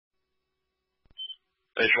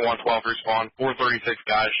Station 112 respond, 436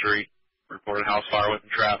 Guy Street. Reported house fire with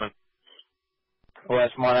entrapment.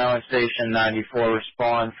 West Mont Island Station 94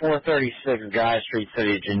 respond, 436 Guy Street,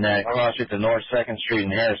 City of Jeannette. Cross street to North 2nd Street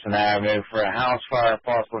and Harrison Avenue for a house fire,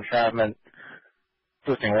 possible entrapment.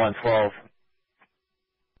 Assisting 112.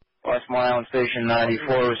 West Mont Island Station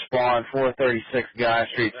 94 respond, 436 Guy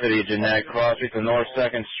Street, City of Jeannette. Cross street to North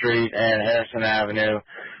 2nd Street and Harrison Avenue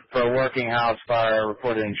for a working house fire,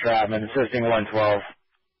 reported entrapment. Assisting 112.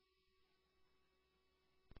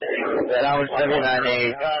 Tower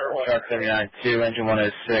 798, truck 792, engine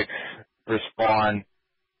 106, respond.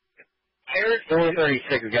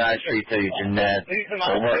 436 Guy Street, City of Jeannette,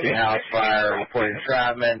 for working house fire, reported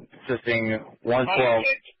entrapment, assisting 112,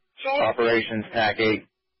 operations, TAC 8.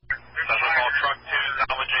 Special call, truck 2,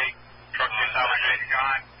 salvage 8, truck 2, salvage 8.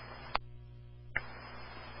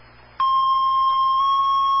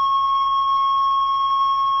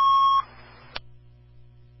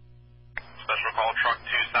 Special call, truck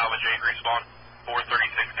 2, salvage 8, respawn,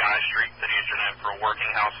 436 Guy Street, City of Jeannette, for a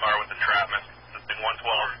working house fire with entrapment. Assisting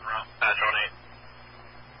 112, patch on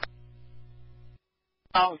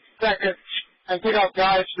 8. Second, and pick up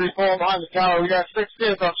Guy Street, fall behind the tower. We got 6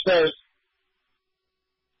 kids upstairs.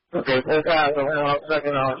 Okay, first out,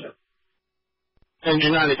 second officer.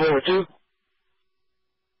 Engine 94 with 2.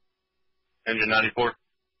 Engine 94.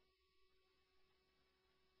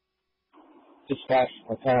 Dispatch,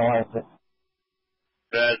 lieutenant officer.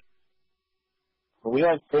 Dead. We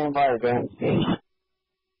have standby events.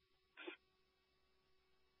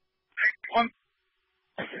 One,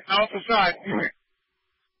 alpha side.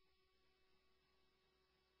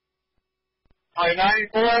 Alright,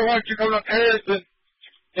 94, I want you to come up Harrison.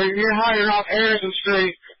 If you're hiding off Harrison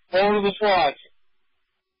Street, over to the SWAT.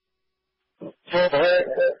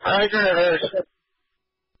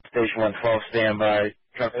 Station 112, standby.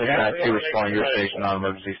 Truck 692, respond to your station on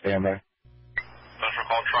emergency standby. Special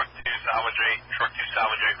call, truck 2, salvage 8, truck 2,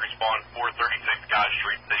 salvage 8, respond, 436 Guy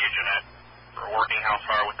Street, City of Jeannette, for a working house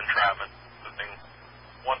fire with entrapment. Assisting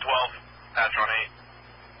 112, patch on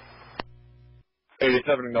 8.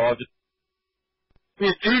 87 acknowledged. We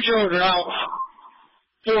have 2 children out.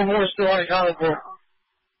 4 more still unaccounted for.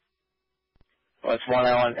 West Mont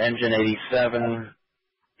Island, engine 87.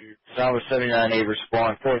 Tower 798,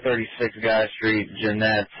 respond, 436 Guy Street,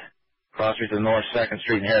 Jeannette. Cross street to North 2nd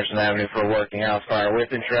Street and Harrison Avenue for a working house fire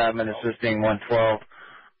with entrapment. Assisting 112,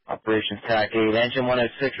 operations TAC 8. Engine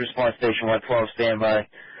 106, respond, station 112, standby.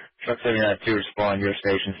 Truck 792, respond, your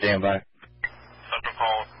station, standby. Central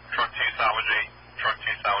call, truck 2, salvage 8, truck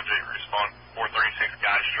 2, salvage 8, respond, 436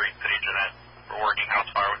 Guy Street, City of Jeannette, for a working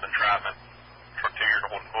house fire with entrapment. Truck 2, you're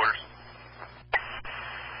to holding quarters.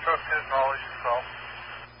 Truck 2, acknowledge yourself.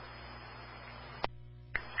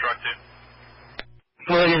 Truck 2.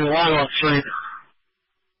 William Longwell Street.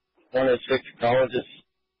 106, acknowledges.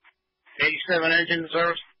 87 engine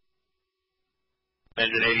service.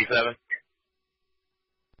 Engine 87.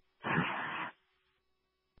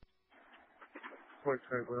 Quick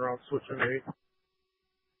tank, we're on switching 8.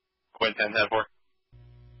 Quint 10, 10 4.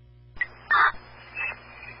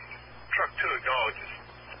 Truck 2 acknowledges.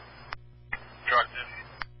 Truck 2.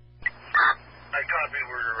 I copy,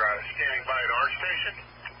 we're standing by at our station.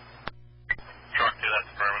 Truck 2, that's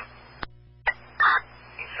affirmative.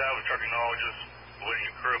 Salvage truck acknowledges, waiting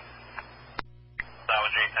your crew.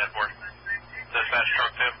 Salvage 8, 10 4. Dispatch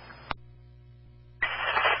truck 2.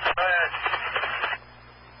 Go ahead.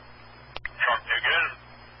 Truck 2, good.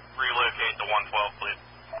 Relocate to 112, please.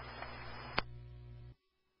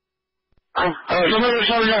 Somebody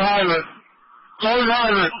show your hydrant. Show your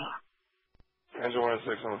hydrant. Engine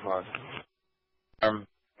 106 on the 5.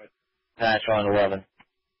 Patch on 11.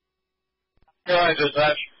 Go ahead,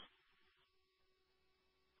 dispatch.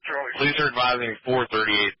 Charlie. Police are advising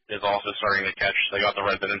 438 is also starting to catch. They got the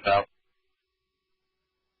residents out.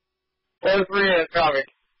 438, copy.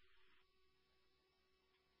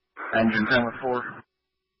 Engine 10 with 4.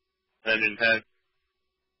 Engine 10.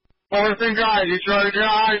 4 guys, you try to get a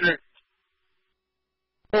hydrant.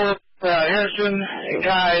 4, Harrison,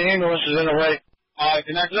 guy, ambulance is in the way.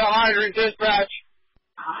 Connect to the hydrant, dispatch.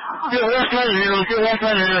 Get left right here, get left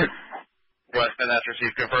right here. West End, that's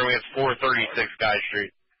received. Confirming it's 436 Guy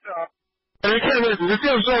Street. Hey, the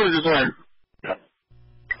two soldiers is there.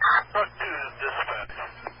 Truck 2 is dispatch.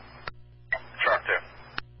 Truck 2.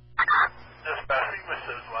 Dispatch, he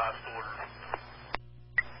missed his last order.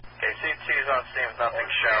 Okay, CT's on scene with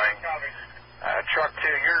nothing showing. Truck 2,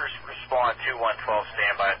 yours respond 2112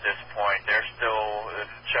 standby at this point. They're still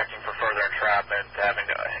checking for further entrapment,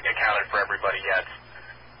 haven't accounted for everybody yet.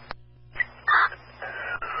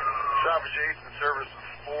 Salvage 8 in service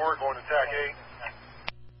 4, going to TAC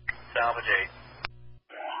Salvage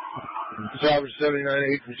 8. Salvage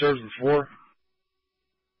 79-8 from Service 4.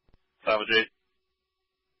 Salvage 8.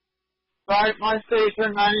 5, my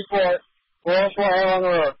station, 94. We're also on the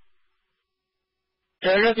road.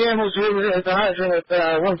 Okay, I got the ambulance here at the hydrant at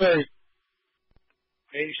 1:30.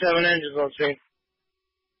 87 engines on scene.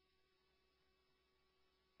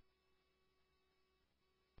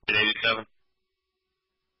 At 87.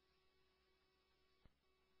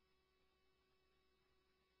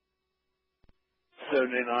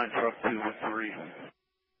 Truck 2 with 3.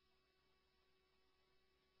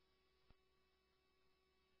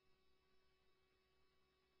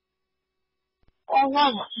 Oh, no.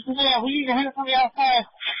 Yeah, we need to hit it from the outside.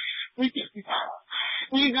 We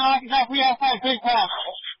need to knock it off the outside big time.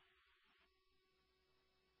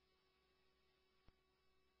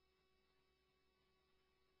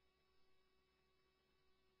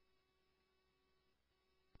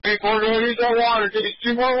 Hey, we're going to use that water. Take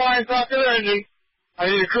 2 more lines off their engine. I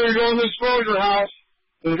need a crew to go in the exposure house.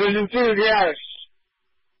 Division 2 of the attic.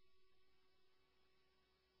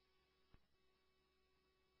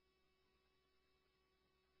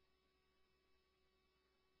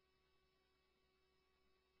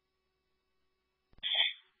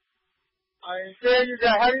 I understand you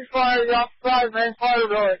got heavy fire outside, main fire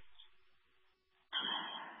building.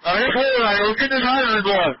 I just hold on, let's get this hydrant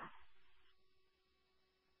going.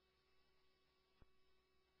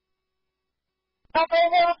 Up over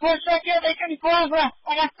there, push back in, they can close that.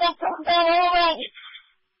 I got stuff coming down all around you.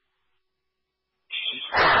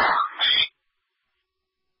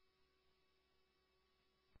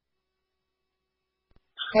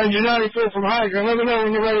 Engine 94 from hydrant, let me know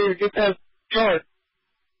when you're ready to get that started.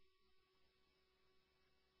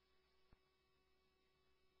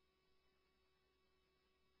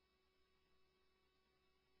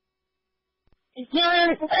 I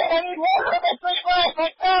need water on that big glass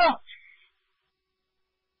right now.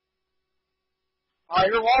 Alright,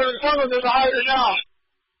 your water's coming to the hydrant now.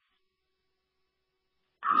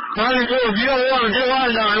 94, if you don't want to get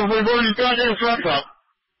line down, if we're going to goddamn truck up.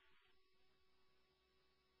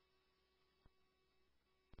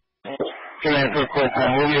 Come in for a quick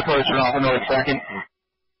time. We'll be approaching off another second.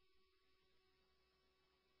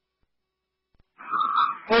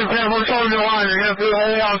 For example, we're coming to the line. You're going to have to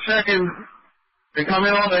hold out a second and come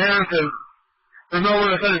in on the Harrison. There's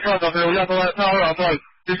nowhere to send the truck up there. We got to let it power up. Like,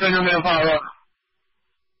 just send your manpower up.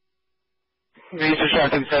 We need to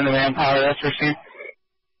truck and send the manpower. That's received.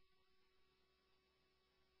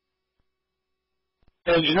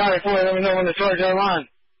 Engine 94, let me know when to charge that line.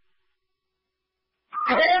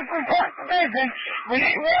 We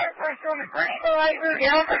need water first on the green light. We're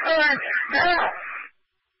down the current.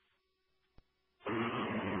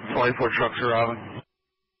 24 trucks arriving.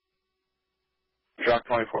 Truck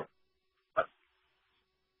 24.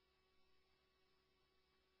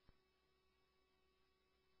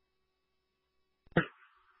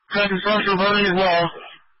 Second structure running as well.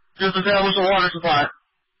 Just establish the water supply.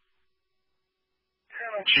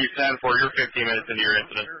 Chief 10 for you're 15 minutes into your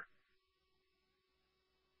incident.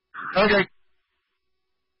 Okay.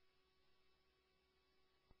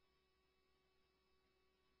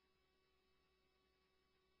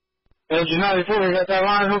 Engine 94, you got that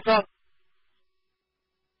line hooked up?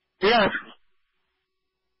 Yes.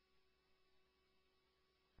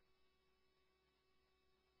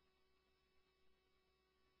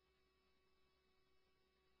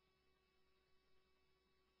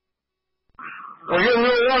 We're getting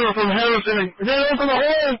real water from Harrison. Is that open the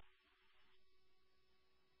hole?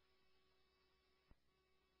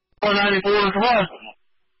 494, come on.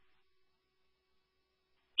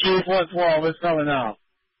 Chief 112, it's coming now.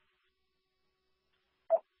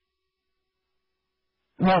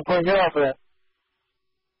 Come on, quick, get off of that.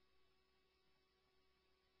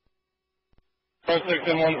 06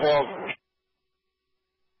 and 112.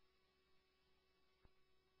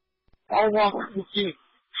 I'll walk with the chief.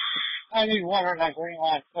 I need water in that green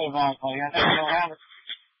light so badly. I think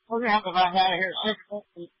we're going to have to back out of here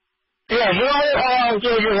 6:50. Yeah, get on your car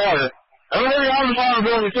until you get water. Everybody on the fire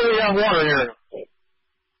building until you have water here.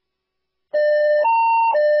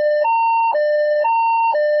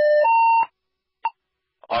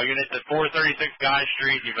 All units at 436 Guy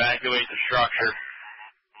Street, evacuate the structure.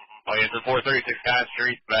 All units at 436 Guy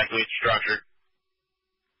Street, evacuate the structure.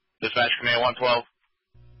 Dispatch command 112.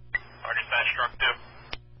 Our dispatch truck 2.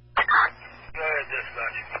 Go ahead,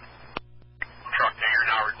 dispatch. Truck 2, you're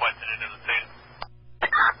now requested into the scene.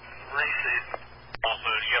 Receive. Also,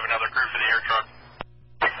 do you have another crew for the air truck?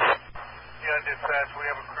 Yeah, dispatch, we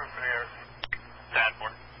have a crew for the air. 10-4.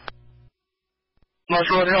 Not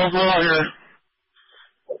sure what the hell's going on here.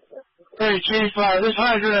 Hey, Chief, this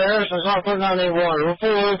hydrant at Harrison's not putting out any water. We're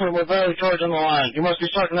full open with barely charging the line. You must be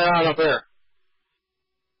sucking that out up there.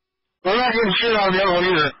 We're not getting shit out of the other one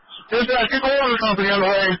either. There's that big water company on the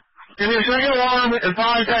way. Give me a second alarm and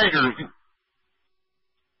 5 tankers.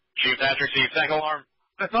 Chief, that's received. Second alarm.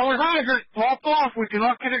 That's our hydrant. Locked off. We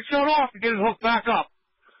cannot get it shut off to get it hooked back up.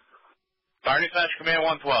 Fire Dispatch Command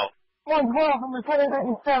 112. 112 from the 7.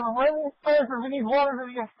 Where are these spares? We need water to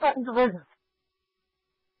the second division.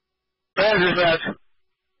 Fire Dispatch.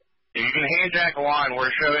 If you can hand jack a line,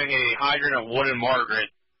 we're showing a hydrant at Wood and Margaret,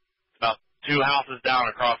 about 2 houses down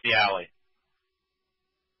across the alley.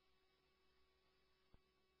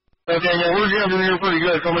 Okay, yeah, we're jumping here pretty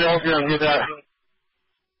good. Somebody else can get that.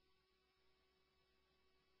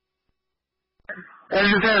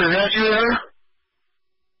 Engine 10, is that you there?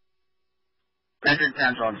 Engine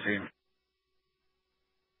 10's on scene.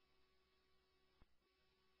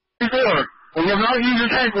 4, we have not used your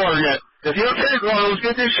tank water yet. If you have tank water, let's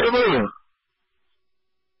get this shit moving.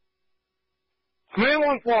 Command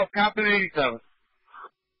 112, Captain 87.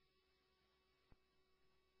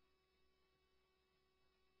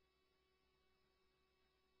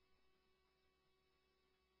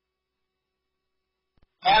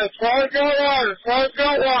 As far as got water, as far as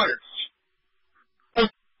got water.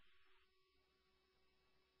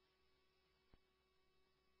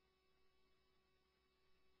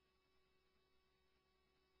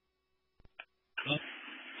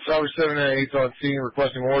 Tower 7 and 8 on scene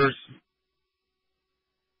requesting orders.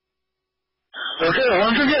 Okay,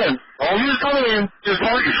 once again, all you coming in, just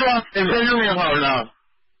park your truck and send your manpower down.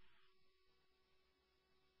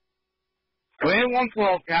 Command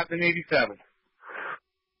 112, Captain 87.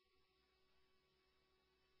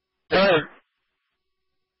 Go ahead.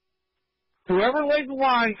 Whoever laid the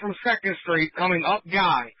line from 2nd Street coming up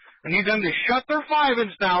Guy, I need them to shut their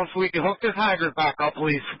 5-inch down so we can hook this hydrant back up,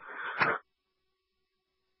 please.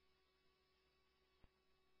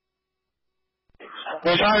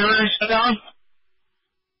 Which hydrant is shut down?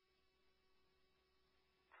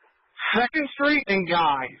 2nd Street and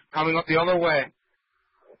Guy, coming up the other way.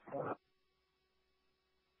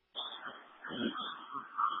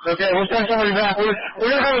 Okay, we'll send somebody back. We're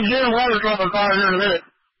going to have a gin and water truck on fire here in a minute.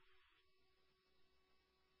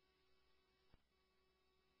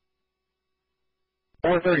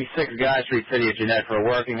 .436 Guy Street, City of Jeannette, for a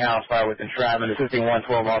working house fire with entrapment, assisting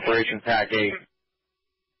 112 Operation TAC 8.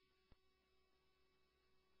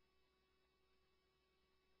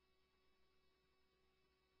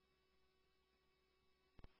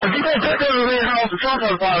 If you can't take over the house, the truck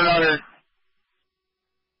on fire down there.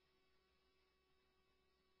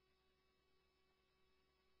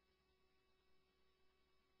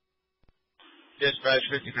 Dispatch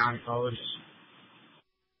 59 college.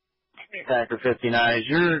 Tanker 59, is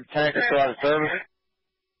your tanker still out of service?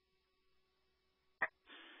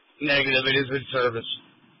 Negative, it is in service.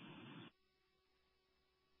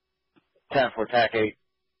 10 for TAC 8.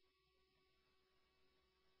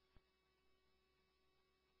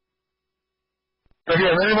 Okay,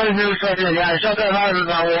 if anybody's near the truck here, guys, shut that hydrant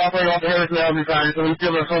down. We'll operate off the Harrison Avenue side so we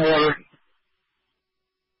can give us some water.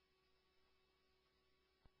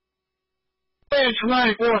 Hey,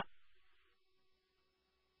 94.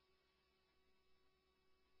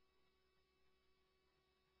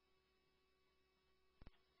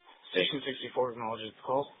 Station 64 acknowledges the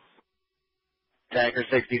call. Tanker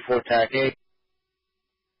 64, TAC 8.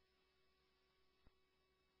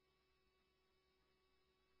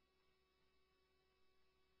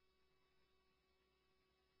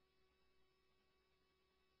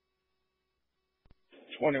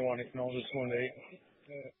 Acknowledges 28.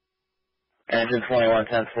 Engine 21,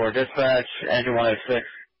 10-4, dispatch. Engine 106.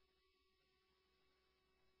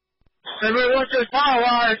 Everybody wants this power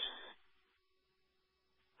wires.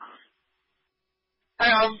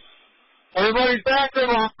 Hang on. Everybody's back to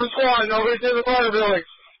the squad. Nobody's in the fire building.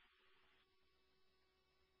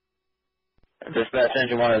 Dispatch,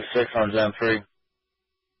 Engine 106 on Zone 3.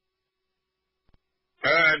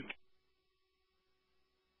 Good.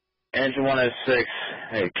 Engine 106,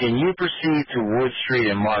 hey, can you proceed to Wood Street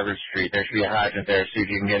and Margaret Street? There should be a hydrant there, see if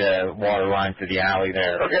you can get a water line to the alley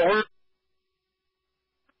there. Okay, we're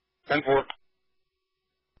 10-4.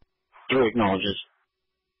 2 acknowledges.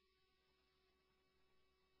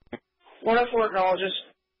 104 acknowledges.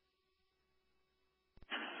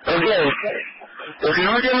 Okay. If you're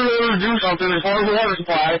not getting able to do something as far as the water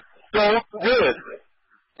supply, don't do it.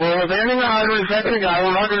 We're abandoning the hydrant, second the guy.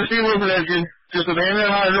 We're not going to see movement engine. Just abandon the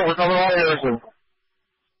hydrant. We're coming on Harrison.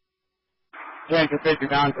 Tanker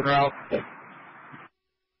 59 for route.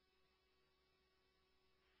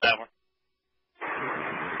 That one.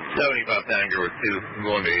 75 Tanker with 2. I'm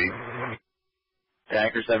going to 8.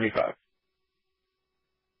 Tanker 75.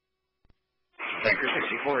 Tanker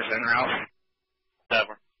 64 is en route. 7.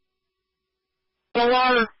 The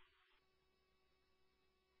water.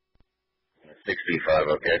 65,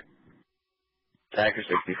 okay. Tanker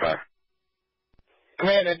 65.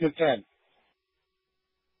 Command engine 10.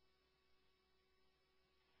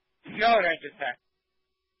 Go ahead, engine 10.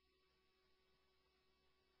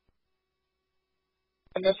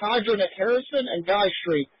 And this hydrant at Harrison and Guy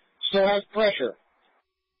Street still has pressure.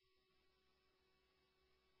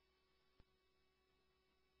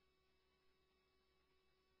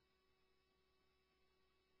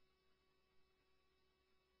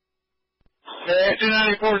 Okay,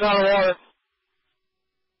 294 is out of water.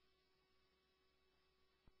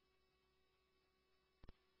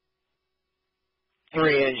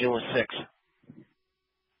 Three engine with 6.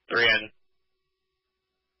 3 engine.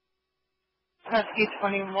 Husky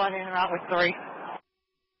 21 en route with 3.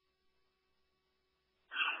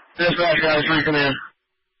 Dispatch, Guy Street, come in.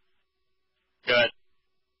 Go ahead.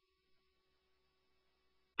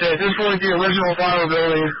 Okay, at this point, the original fire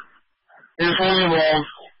building is fully involved.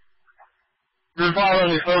 There's fire on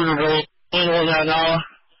the exposure building. On that now.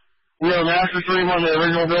 We have a master stream on the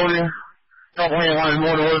original building. Couple hand lines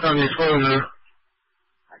more to work on the exposure.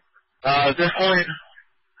 At this point,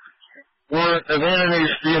 we're abandoning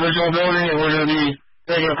the original building and we're going to be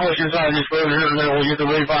taking a push inside the exposure and then we'll get the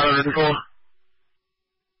wave fire under control.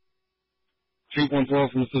 Chief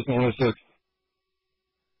 112 from System 106.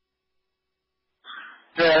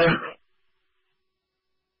 Okay.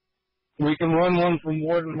 We can run one from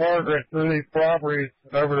Ward and Margaret through these properties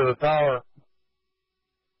over to the tower.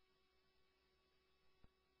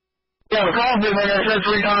 Yeah, the call been, like I said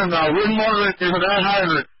 3 times now. Ward and Margaret is a bad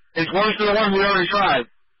hydrant. It's worse than the one we already tried.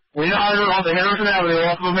 We need a hydrant off the Harrison Avenue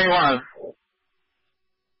off of the main line.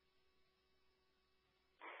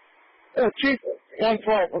 Chief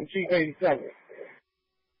 112 from Chief 87.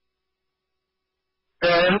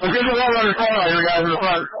 Let's get the water on the car out here, guys, in the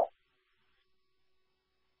front.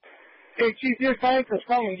 Hey, Chief, your tanker's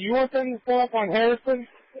coming. Do you want them to pull up on Harrison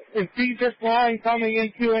and feed this line coming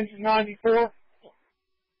into engine 94?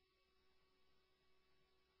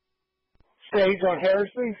 Stage on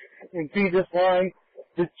Harrison and feed this line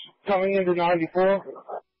that's coming into 94?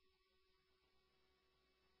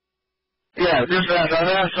 Yeah, just that. I've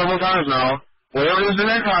asked several times now. Whatever is the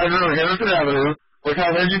next hydrant on Harrison Avenue, we'll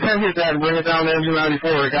have engine 10 hit that and bring it down to engine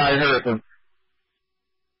 94 at Guy Harrison.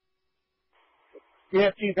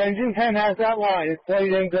 Yeah, Chief, engine 10 has that line. It's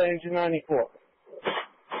played into engine 94.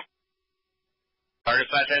 Target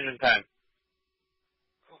dispatch engine 10.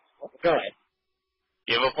 Go ahead.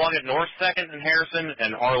 You have a plug at North 2nd and Harrison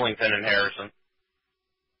and Arlington and Harrison.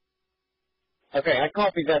 Okay, I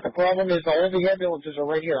copied that. The problem is all the ambulances are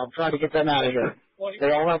right here. I'm trying to get them out of here. They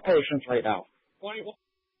don't have patients right now.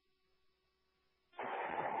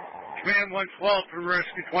 Command 112 from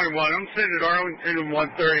Rescue 21. I'm sitting at Arlington and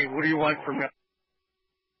 130. What do you want from me?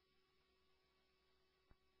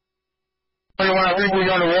 I think we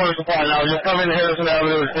got a water supply now. Just come into Harrison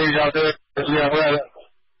Avenue and stage out there. Yeah, we're at it.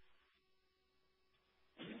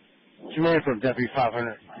 Command from Deputy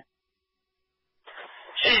 500.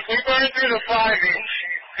 Chief, we burned through the 5-inch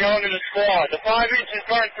going to the squad. The 5-inch is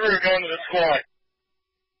burned through going to the squad.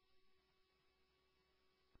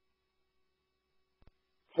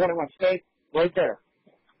 21 State, right there,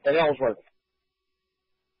 at Ellsworth.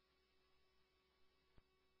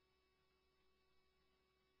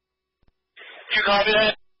 You copy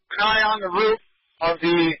that? An eye on the roof of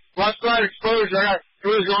the left side exposure. I got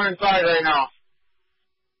crews going inside right now.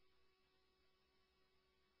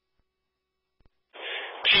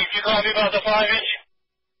 Chief, you copy about the 5-inch?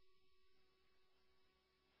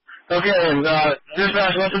 Okay, and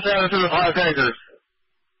dispatch, what's the status of the 5 tankers?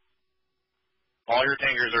 All your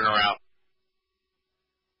tankers are in a route.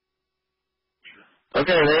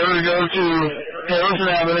 Okay, they're going to go to Harrison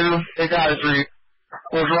Avenue at Guy Street.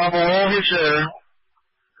 We'll drop a roll hitch there.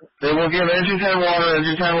 They will give engine 10 water.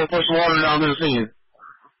 Engine 10 will push the water down to the scene.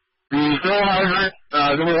 The fill hydrant,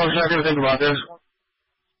 give me 1 second to think about this.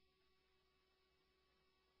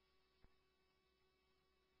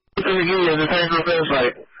 To McGee is the tanker fill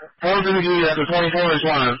site. 4th to McGee at the 24-inch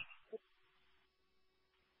line.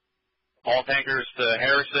 All tankers to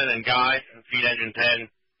Harrison and Guy, feed engine 10,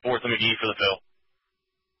 4th and McGee for the fill.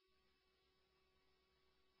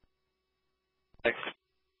 Thanks.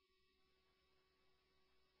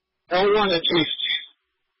 L1 at Chief.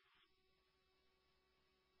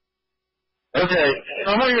 Okay,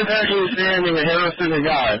 somebody is actually standing at Harrison and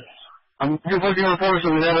Guy. I'm just looking at reports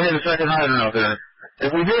that we never hit a second hydrant out there.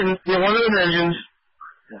 If we didn't, get one of the engines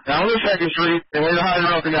down to 2nd Street and lay the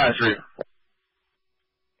hydrant off the Guy Street.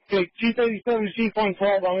 Okay, Chief 87, Chief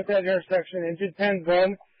 112, I'm at that intersection. Engine 10's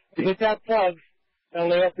going to hit that plug and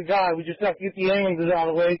lay up the guy. We just have to get the ambulances out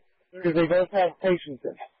of the way because they both have patients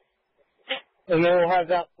in. And then we'll have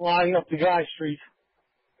that line up the Guy Street.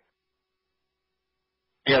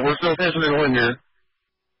 Yeah, we're still facing the wind here.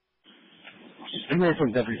 I'm here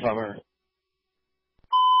from every summer.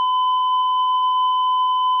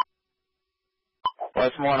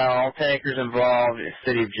 Westmont, all tankers involved,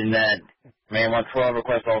 City of Jeannette. Main 112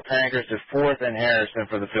 requests all tankers to 4th and Harrison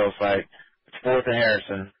for the field site. It's 4th and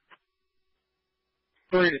Harrison.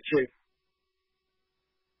 3 to 2.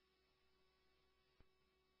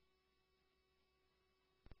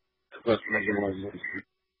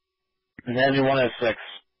 And engine 106.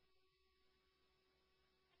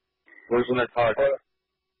 Where's the next target?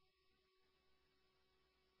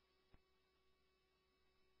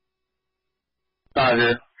 Side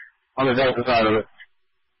here. On the Delta side of it.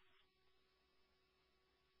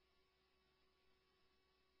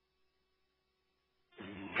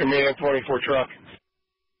 Command 24 truck.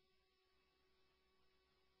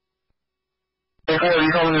 Hey, Cole, are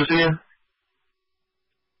you coming to see him?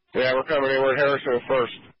 Yeah, we're coming in. We're at Harrison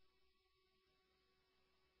first.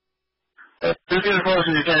 Just get as close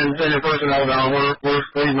as you can. Send your personnel down. We're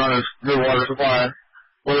waiting on a good water supply.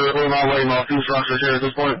 We're not waiting on 2 structures here at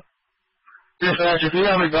this point. Dispatch, if you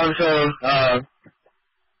haven't done so,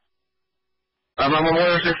 my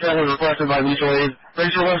Memorial 610 was requested by mutual aid. Make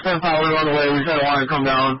sure West 10 power is on the way. We've had a line come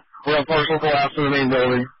down. We have partial collapse in the main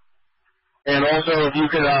building. And also, if you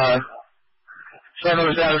could, check on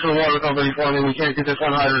the status of the water company for me. We can't get this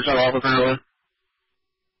one hydrant shut off, apparently.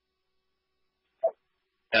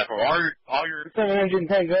 Yeah, for all your 7 engine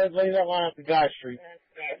 10, go ahead, lay that line up the Guy Street.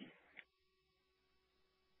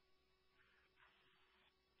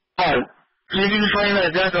 Alright. Can you just frame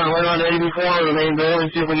that deck on right on 84 of the main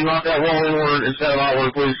building, see if we can knock that wall inward instead of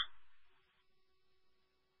outward, please?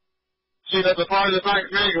 See, that's a part of the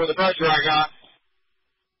back maker with the pressure I got.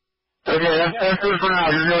 Okay, that's good for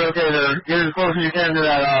now. You're doing okay there. Get as close as you can to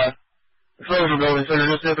that, exposure building so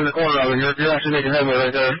you're just nipping the corner of it. You're actually making headway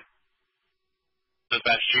right there.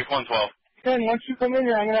 dispatch, Chief 112. Then once you come in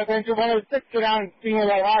here, I'm going to have engine 106 go down and see where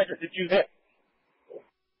that hydrant that you hit.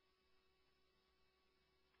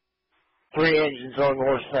 3 engines on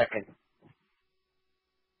north second.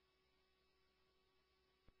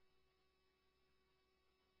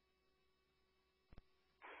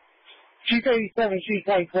 Chief 87, Chief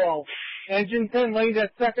 112. Engine 10 laid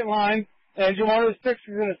that second line. Engine 106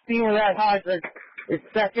 is going to steam with that hydrant. It's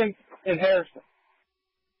second and Harrison.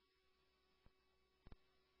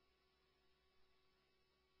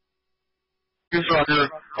 Constructor,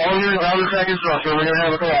 all units out of the second structure, we're going to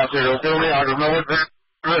have a collapse here. Don't me out. There's no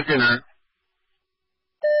risk in there.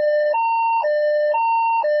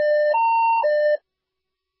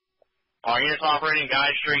 All units operating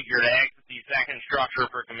Guy Street, you're to exit the second structure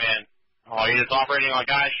per command. All units operating on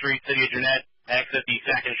Guy Street, City of Jeannette, exit the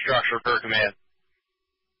second structure per command.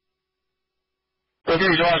 Okay,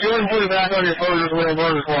 Josh, go ahead and put it back on your phone just when I'm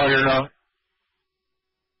on the squad here now.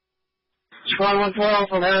 Squad 112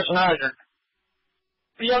 from Harrison Hydrant.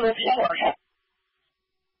 Please, I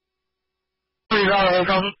will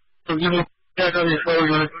come from give me check on the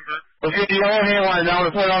exposure. Let's get the yellow hand line down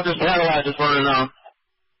and put it on this satellite that's burning now.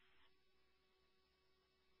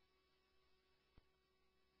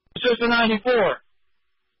 It's just a 94.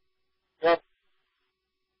 Yep.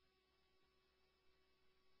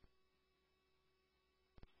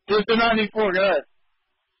 Just a 94, go ahead.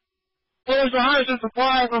 There's the Harrison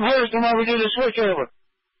supply from Harrison while we do the switch over.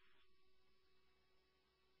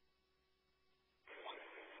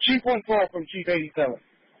 Chief 112 from Chief 87.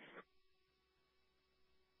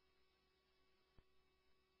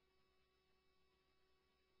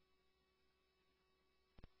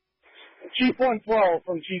 Chief 112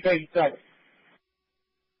 from Chief 87.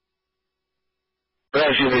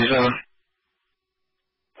 Right, Chief 87.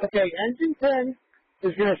 Okay, engine 10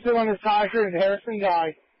 is going to sit on this hydrant and Harrison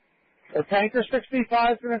Guy. A tanker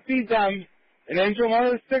 65 is going to feed them. And engine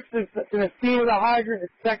 106 is going to steam with a hydrant at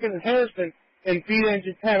second and Harrison and feed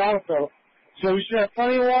engine 10 also. So we should have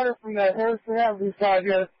plenty of water from that Harrison Avenue side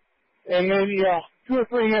here in maybe 2 or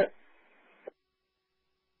 3 minutes.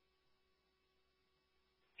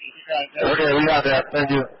 Okay, we got that.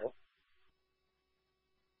 Thank you.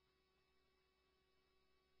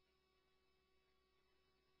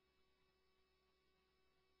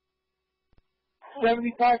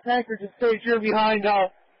 $75 tanker just stays here behind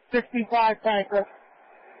 65 tanker.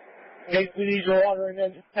 In case we need your water in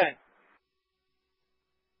engine 10.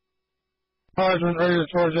 Hydrant ready to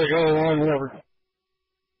charge that yellow line, whatever.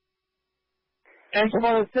 Engine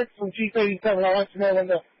 106 from Chief 87. I'll let you know when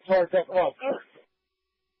the towards that club.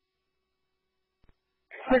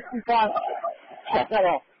 65. Shut that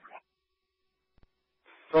off.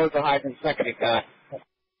 Towards the hydrant, second guy.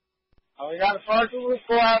 We got a partial with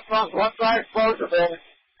left, left side exposure building.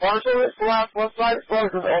 Partial with left, left side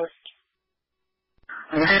exposure building.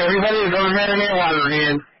 Okay, everybody is over here in the water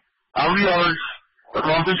again. Out of the yards,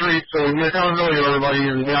 across the street, so we can get accountability of everybody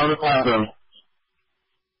and get out of the classroom.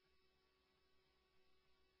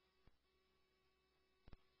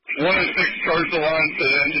 One and six starts the line to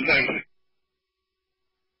the engine tank.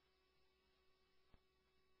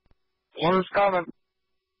 One is coming.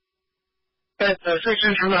 It's 6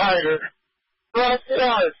 inches from the hydrant. Cross the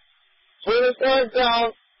yards. Swing the guards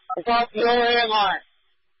down. Across the overhead line.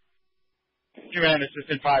 Command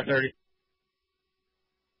Assistant 530.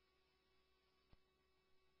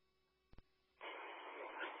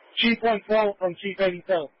 Chief 112 from Chief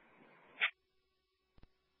 87.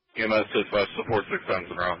 EMS dispatch support 6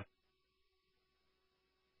 times around.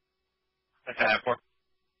 That's an airport.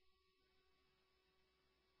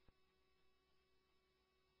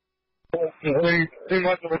 Too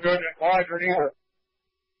much of a good hydrant either.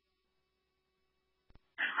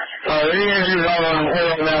 Any engines out on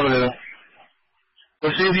Harold Avenue.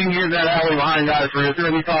 Let's see if you can get that alley behind guys for you. It's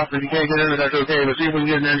going to be tough. If you can't get in it, that's okay. Let's see if we can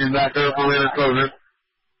get an engine back there for later closure.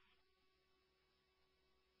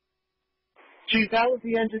 Chief, that was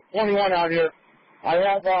the engine 21 out here. I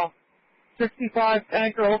have 65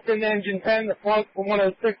 tanker hooked in engine 10, the plug for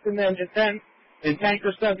 106 in engine 10, and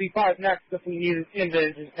tanker 75 next if we need it into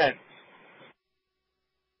engine 10.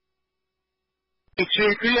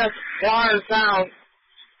 Chief, we have wires down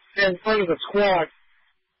in front of the squad.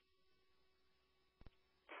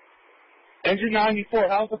 Engine 94,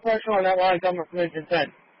 how's the pressure on that line coming from engine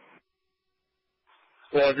 10?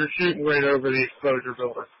 Well, you're shooting right over the exposure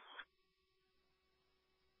building.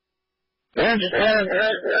 Engine 10,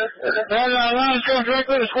 that line's going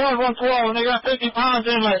directly to squad 112, and they got 50 pounds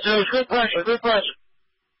in there, so it's good pressure, good pressure.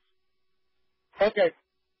 Okay.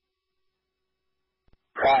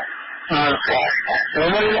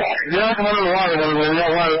 You don't come under the water everywhere. You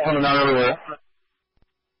got water coming down everywhere.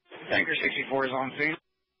 Tanker 64 is on scene.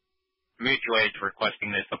 Mutual Aid's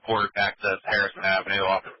requesting the support access Harrison Avenue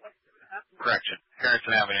off. Correction.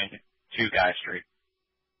 Harrison Avenue to Guy Street.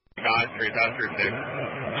 Guy Street, that's your 6.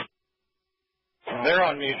 They're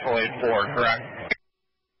on Mutual Aid 4, correct?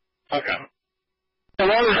 Okay. The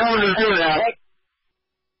water's coming to do that.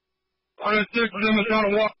 On the 6, we're going to try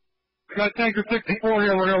to walk. We got tanker 64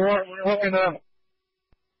 here. We're looking at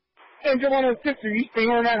Engine 106, are you staying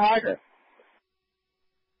on that hydrant?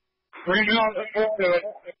 bring it on to it.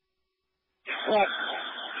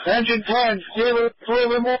 Engine 10,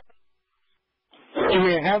 three more.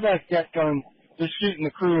 We have that jet gun. They're shooting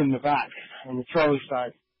the crew in the back on the Charlie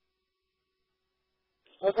side.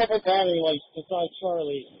 Look up at battery lights beside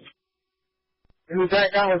Charlie. Who's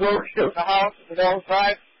that guy was over shooting the house to the other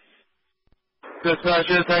side? Dispatch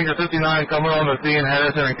is tanker 59 coming on the scene,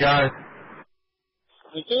 Harrison and Guy.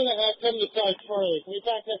 The 2.5 coming beside Charlie. Can you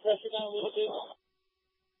back that pressure down a little bit?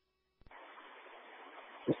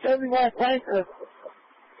 The 71 tanker.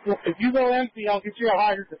 If you go empty, I'll get you a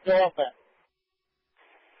hydrant to fill up at.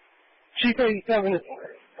 Chief 87 is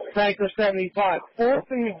tanker 75.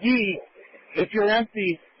 Fourth in the D, if you're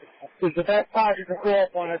empty, is the best hydrant to fill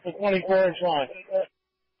up on. It's a 24-inch line.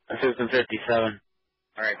 Assistant 57.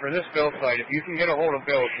 All right, for this Bill site, if you can get a hold of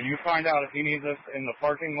Bill, can you find out if he needs us in the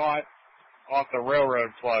parking lot off the railroad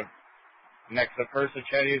plug next to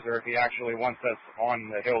Persichetti's, or if he actually wants us on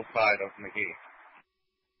the hillside of McGee?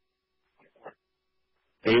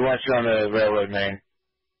 He wants you on the railroad main.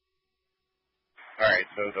 All right,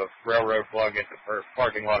 so the railroad plug at the first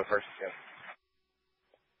parking lot of Persichetti's.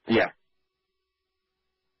 Yeah.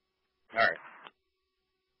 All right.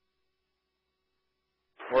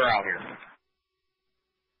 We're out here.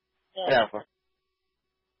 Yeah.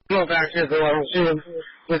 Go back to the one soon.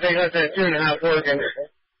 We think that's that 2.5 working.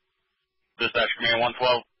 Dispatch Command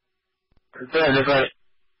 112. Yeah, just like.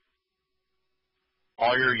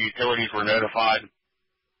 All your utilities were notified.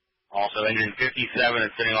 Also, engine 57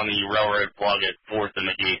 is sitting on the railroad plug at 4th and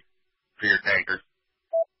McGee for your tanker.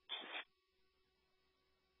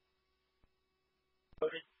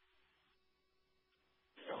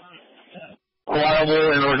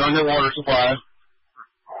 Reliable and redundant water supply.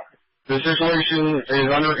 The situation is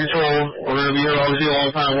under control. We're going to be here obviously a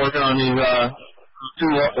long time working on these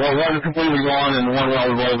two. Well, one is completely gone and one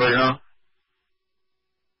well involved right now.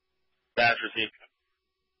 Dash received.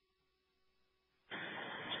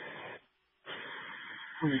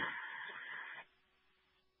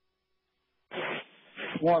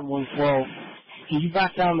 One 112. Can you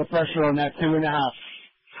back down the pressure on that 2.5?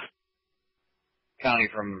 County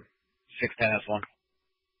from 610S1.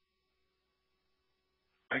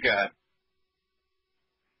 I got it.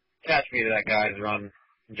 Catch me to that guy who's on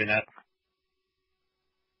Jeannette.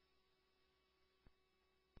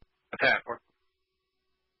 Attack.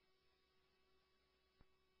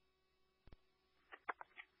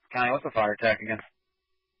 County, what's the fire attack again?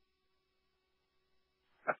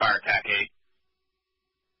 A fire attack 8.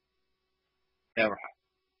 Never.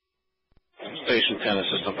 Station 10,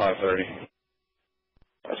 assistant 530.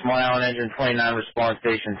 Small Island Engine 29, response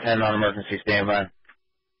station 10 on emergency standby.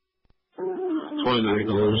 29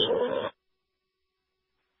 goes.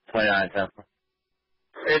 29, 10.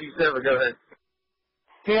 87, go ahead.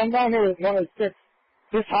 See, I'm down here with 106.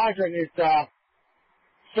 This hydrant is,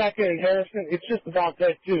 second in Harrison. It's just about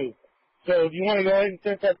dead too. So do you want to go ahead and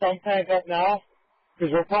set that dump tank up now?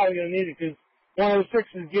 Because we're probably going to need it, because 106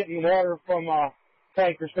 is getting water from,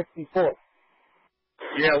 tanker 64.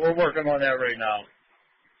 Yeah, we're working on that right now.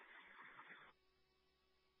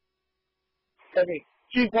 Okay.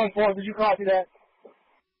 Chief 1-4, did you copy that?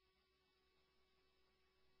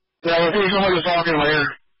 Yeah, we'll see somebody talking later.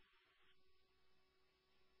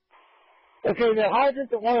 Okay, the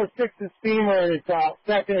hydrant at 106 is steamer, and it's,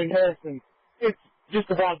 second in Harrison. It's just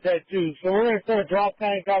about dead too. So we're going to set a drop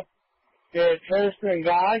tank up at Harrison and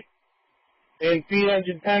Guy, and feed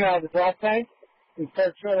engine 10 out of the drop tank, and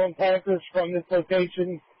start shuttling tankers from this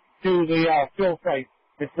location to the, fuel site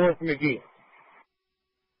at 4th and McGee.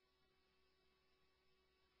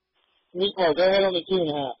 Nico, go ahead on the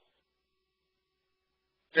 2.5.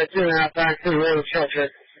 That 2.5 back to the road structure.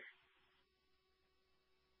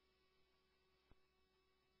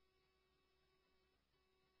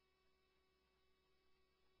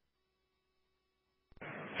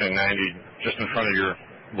 Okay, 90, just in front of your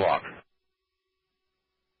block.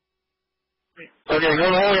 Okay, go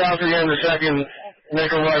to Holy House again, the second,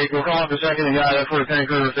 make a right. We'll call it the second guy, that's where the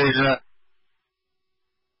tanker is station at.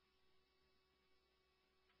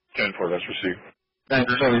 10-4, that's received.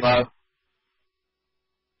 Tanker 75.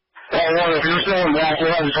 One, if you're still in back,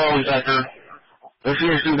 we'll have the Charlie sector. If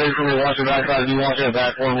you see big for me, watch the backside, if you watch that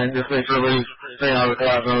back for me, just make sure everybody's staying out of the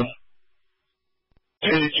class zone.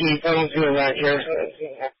 Chief, I don't see him back here.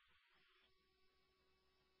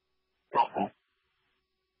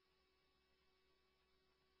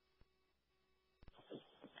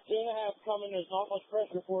 2.5 coming, there's not much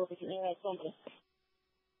pressure for it, but you're going to have something.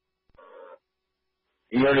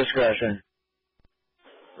 Your discretion.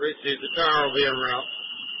 Receive, the tower will be en route.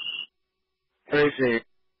 Receive.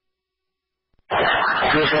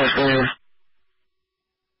 This one's clear.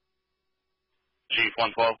 Chief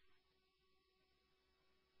 112.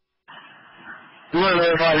 You want to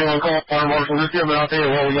notify you on call fire marshal, just give them an update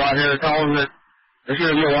of what we got here. Tell them that it's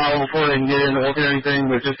going to be a while before they can get in to look at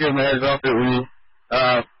anything, but just give them a heads up that we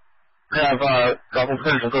have a couple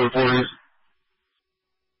potential code 40s.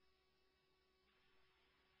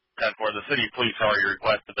 10-4, the city police already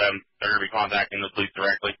requested them. They're going to be contacting the police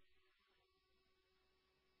directly.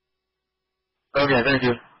 Okay, thank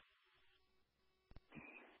you.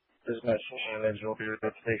 Dispatch, engine will be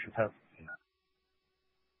at station 10.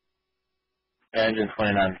 Engine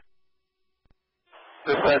 29.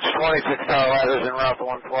 Dispatch 26 Tower Ladders en route to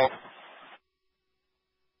 112.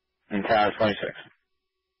 And tower 26.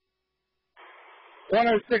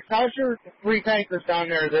 106, how's your 3 tankers down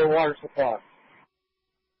there, their water supply?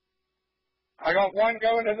 I got one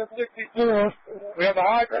going in the 64. We have a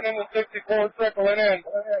hydrant in the 64 trickling in.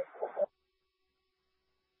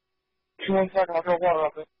 1 second, I'll throw water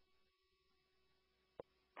up it.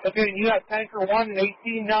 Okay, you got tanker 1 and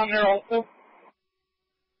 18 down there also?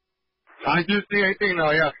 I do see 18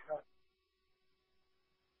 now, yeah.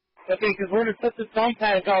 Okay, because we're going to set this dump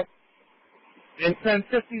tank up and send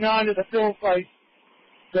 59 to the fill site.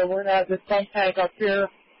 So we're going to have this dump tank up here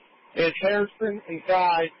at Harrison and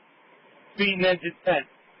Guy, feeding engine 10.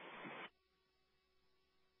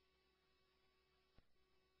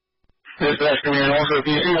 Dispatch command, also, if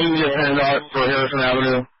you see me get hand out for Harrison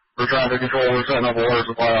Avenue for traffic control, we're setting up a water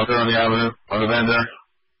supply out there on the avenue, on the bend there.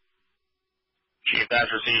 Chief,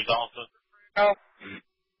 that's received also. Oh.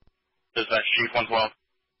 Dispatch Chief 112.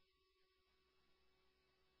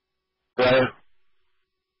 Right.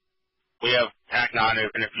 We have TAC 9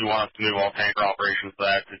 open if you want us to move all tanker operations to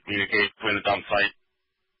that to communicate between the dump site.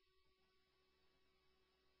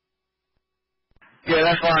 Yeah,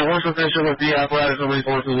 that's fine. We're sufficient with the apparatus and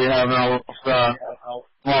resources we have now.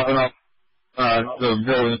 Mopping up the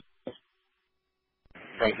building.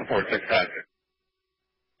 From support 6 TAC.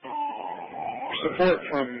 Support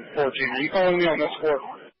from 14. Are you calling me on this court?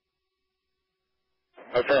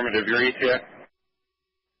 Affirmative. Your ETA?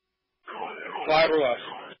 5 or less.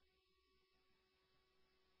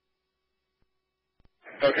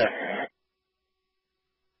 Okay.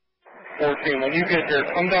 14, when you get there,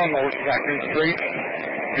 come down North 2nd Street.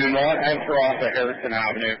 Do not enter off of Harrison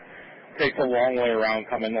Avenue. Take the long way around,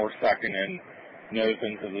 come in North 2nd, and nose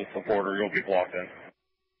into the supporter. You'll be blocked in.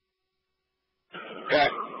 Okay.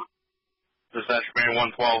 Dispatch Command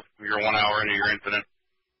 112, you're 1 hour into your incident.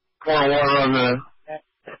 Corner 1 on the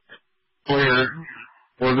clear.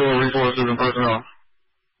 We're doing resources and personnel.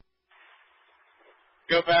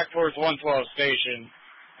 Go back towards 112 station.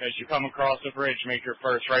 As you come across the bridge, make your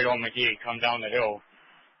first right on McGee. Come down the hill.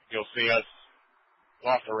 You'll see us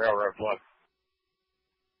off the railroad plug.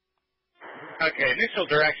 Okay, initial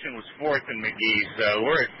direction was 4th and McGee, so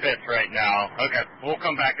we're at 5th right now. Okay, we'll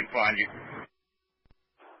come back and find you.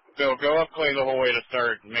 So go up Clay the whole way to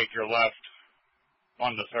 3rd and make your left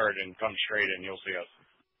on the 3rd and come straight in. You'll see us.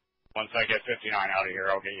 Once I get 59 out of here,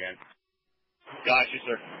 I'll get you in. Got you,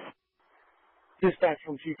 sir. Dispatch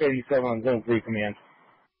from Chief 87 on Zone 3 Command.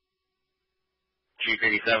 Chief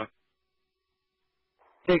 87.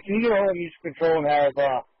 Hey, can you get a hold of Mutual Control and have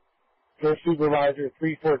their supervisor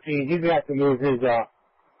 314? He's gonna have to move his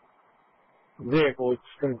vehicle. It's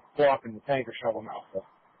gonna block in the tanker shovel now. So.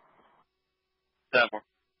 7.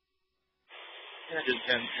 Engine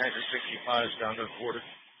 10, tanker 65 is down to the quarter.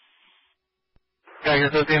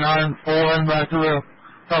 Tanker 59, pulling back to the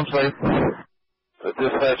pump site.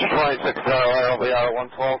 Dispatch 26 Tower, I'll be out at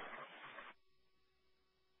 112.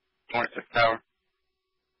 26 Tower.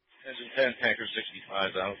 Engine 10, tanker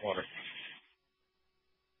 65 down the water.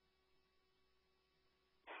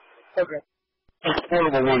 Okay.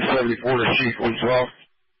 Portable 174 to Chief 112.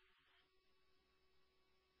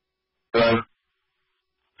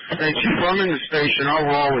 Hey, Chief, I'm in the station. I'll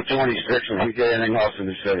roll with 26 if we get anything else in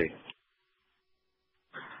the city.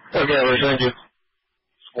 Okay, thank you.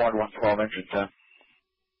 Squad 112, Engine 10.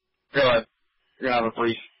 Go ahead. You're going to have a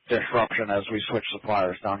brief disruption as we switch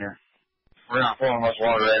suppliers down here. We're not pulling much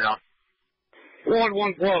water right now.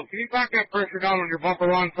 112, can you back that pressure down on your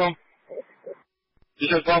bumper line some? You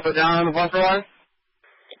just bump it down on the bumper line?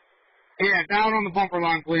 Yeah, down on the bumper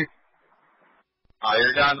line, please.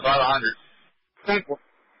 You're down to about 100. Thank you.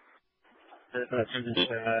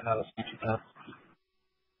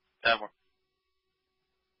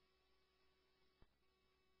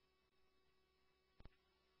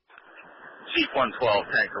 Chief 112,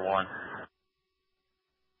 Tanker 1.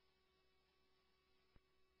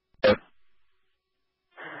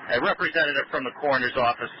 A representative from the coroner's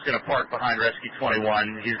office is going to park behind Rescue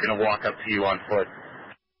 21. He's going to walk up to you on foot.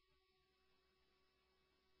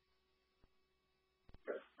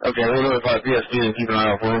 Okay, we'll notify PSD and keep an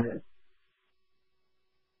eye out for him.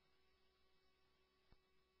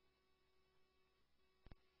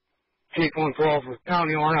 Chief 112 with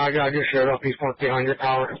County on. I just showed up. He's parked behind your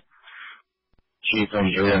tower. Chief,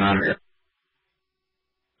 I'm doing on here.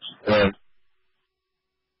 Good.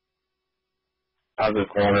 How's the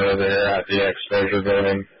corner over there at the exposure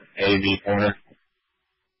building, AV corner?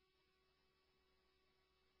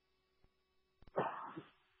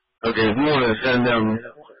 Okay, if you want to send them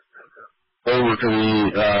over to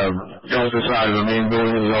the Delta side of the main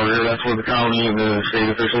building over here, that's where the county and the state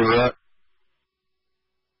officials are at?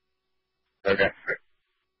 Okay.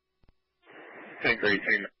 Tanker 18.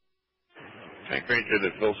 Tanker 18 to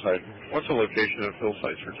the fill site. What's the location of fill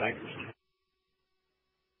sites for tankers?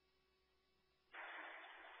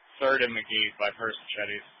 3rd and McGee by First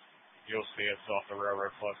Chetty's. You'll see us off the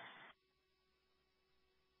railroad plug.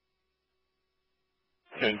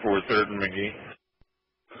 10-4, 3rd and McGee.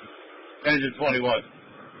 Engine 21.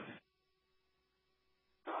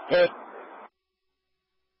 Good.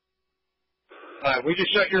 Alright, we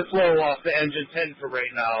just shut your flow off to engine 10 for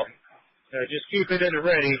right now. Just keep it in the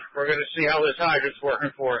ready. We're going to see how this hydrant's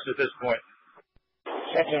working for us at this point.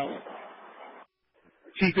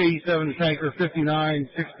 Chief 87 to tanker 59,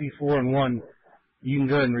 64, and 1. You can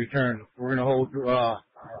go ahead and return. We're going to hold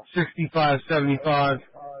 65, 75.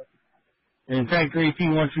 And tanker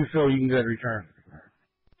 18, once you fill, you can go ahead and return.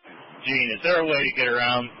 Gene, is there a way to get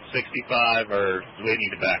around 65, or do we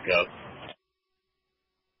need to back up?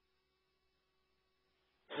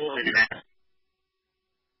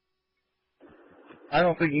 I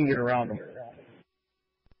don't think you can get around them.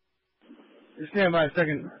 Just stand by a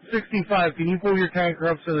second. 65, can you pull your tanker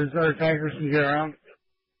up so there's other tankers can get around?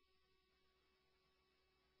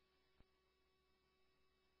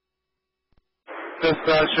 Just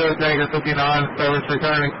show tanker 59, service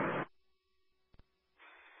returning.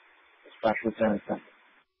 Dispatch Lieutenant 10.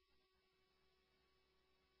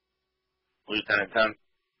 Lieutenant 10.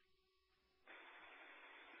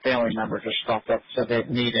 Family member just stopped up, said they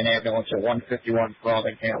need an ambulance at 151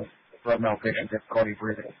 Frothingham for a malpatient difficulty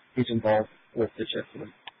breathing. He's involved. with the chip.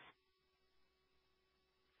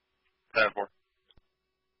 10-4.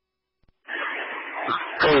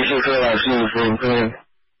 26 FIOWC from Clean.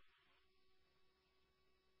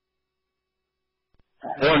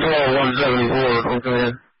 112, 174,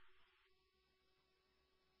 okay.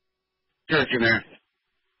 Church in there.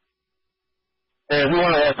 Hey, if you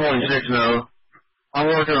want to have 26 now, I'm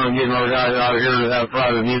working on getting our guys out of here that have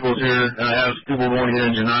private vehicles here, and I have people going to get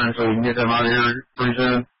engine 9 so we can get them out of here pretty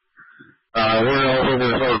soon. We're also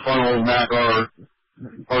going to start funneling back our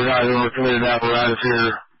guys who are committed apparatus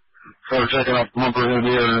here, start checking up bumpers in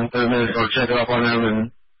the air, and then start checking up on them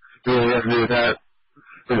and do what we have to do with that.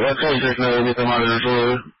 So that's 26 now, we'll get them out of here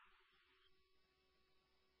shortly.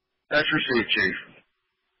 That's received, Chief.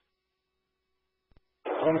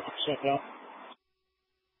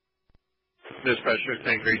 Dispatch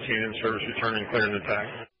 15, 18 in service, returning, clearing the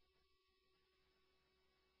tank.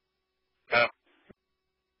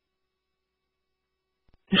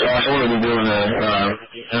 Josh, I'm going to be doing an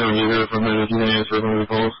interview here for a minute if you can answer one of the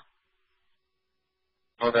calls.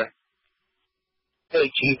 Okay. Hey,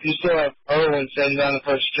 Chief, you still have Irwin sitting down the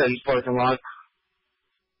first train's parking lot?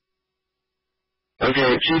 Okay,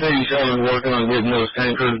 Chief 87 is working on getting those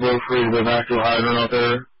tankers both free to go back to a hydrant out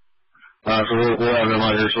there. So we'll have them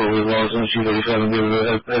out here shortly as well as soon as Chief 87 gives a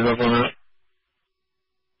heads up on that.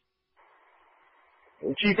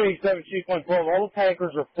 Chief 87, Chief 112, all the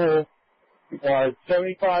tankers are full.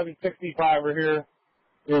 75 and 65 are here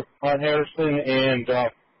on Harrison, and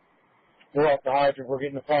we're off the hydrant. We're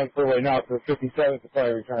getting the flying freeway now for 57 to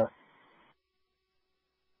fire return.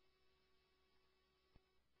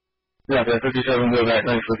 Yeah, 57, go back.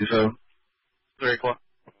 Thanks, 57. 3 o'clock.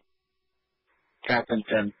 Captain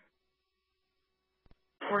 10.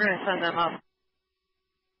 We're going to send them up.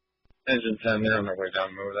 Engine 10, they're on their way down.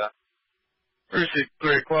 Remember that?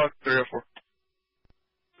 3 o'clock, 304.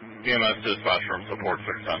 EMS dispatch from support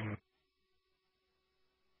 610.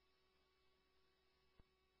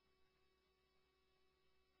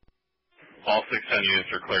 All 610 units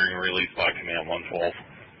are clearing and released by command 112.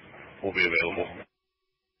 Will be available.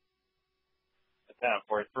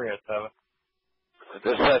 10-4, 307.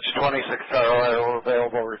 Dispatch 26 Colorado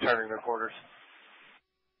available, returning to quarters.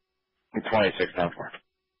 26 10-4.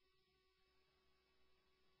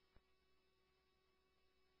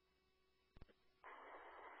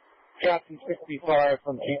 Captain 65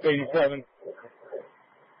 from Chief 87.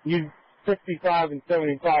 You 65 and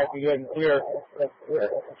 75 can go ahead and clear.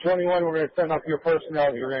 21, we're going to send up your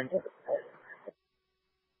personnel to your engine.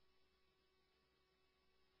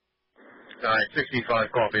 All right,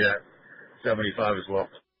 65, copy that. 75 as well.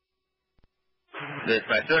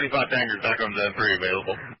 Dispatch 75 tankers back on zone 3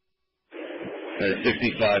 available.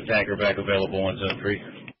 65 tanker back available on zone 3.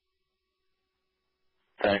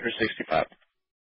 Tanker 65.